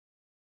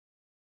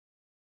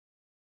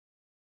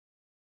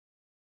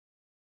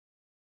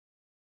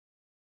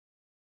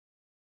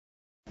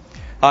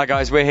Hi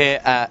guys, we're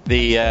here at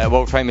the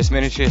world famous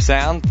Miniature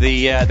Sound.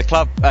 The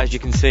club, as you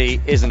can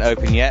see, isn't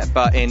open yet,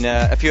 but in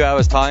a few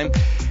hours' time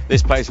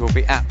this place will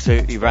be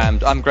absolutely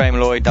rammed. I'm Graeme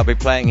Lloyd. I'll be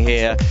playing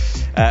here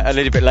a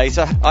little bit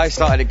later. I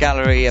started a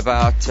gallery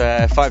about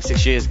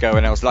 5-6 years ago,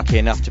 and I was lucky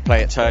enough to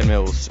play at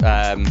Turnmills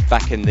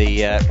back in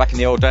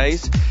the old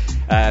days.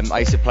 I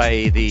used to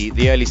play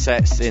the early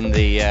sets in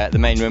the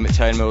main room at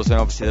Turnmills, and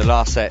obviously the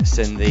last sets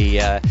in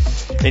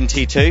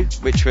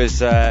T2, which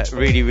was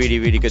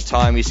really good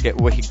time. We used to get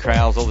wicked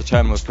crowds. All the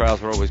Turnmills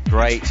crowds were always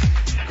great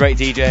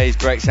DJs,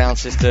 great sound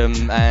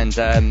system, and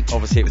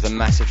obviously it was a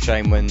massive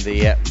shame when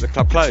the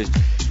club closed.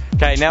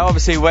 Okay, now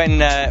obviously when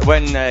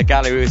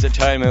gallery was at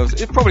Turnmills,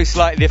 it's probably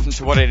slightly different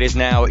to what it is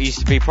now. It used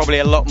to be probably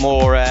a lot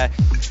more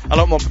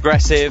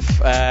progressive.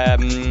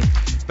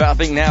 But I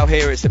think now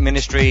here it's at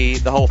Ministry,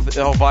 the whole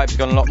vibe's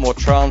gone a lot more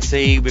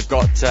trancey. We've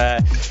got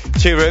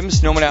 2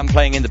 rooms. Normally I'm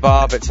playing in the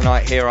bar, but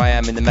tonight here I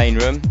am in the main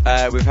room.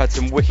 We've had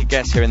some wicked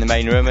guests here in the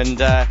main room,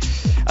 and I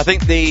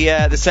think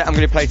the set I'm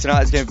going to play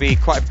tonight is going to be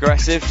quite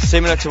progressive,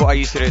 similar to what I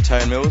used to do at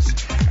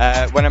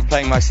Turnmills. When I'm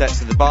playing my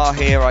sets at the bar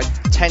here, I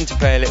tend to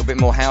play a little bit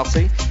more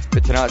housey,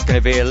 but tonight's going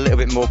to be a little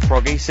bit more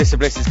proggy. Sister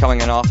Bliss is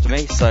coming in after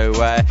me, so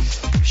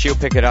she'll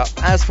pick it up.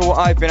 As for what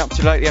I've been up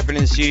to lately, I've been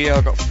in the studio.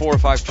 I've got 4 or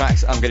 5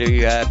 tracks I'm going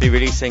to be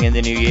releasing in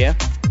the new year.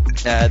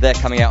 They're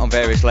coming out on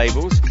various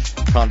labels.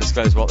 Can't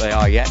disclose what they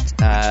are yet.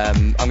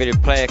 I'm going to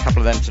play a couple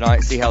of them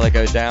tonight, see how they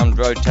go down,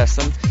 road test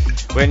them.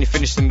 We only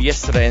finished them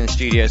yesterday in the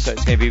studio, so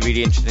it's going to be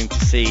really interesting to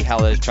see how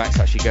those tracks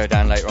actually go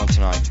down later on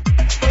tonight.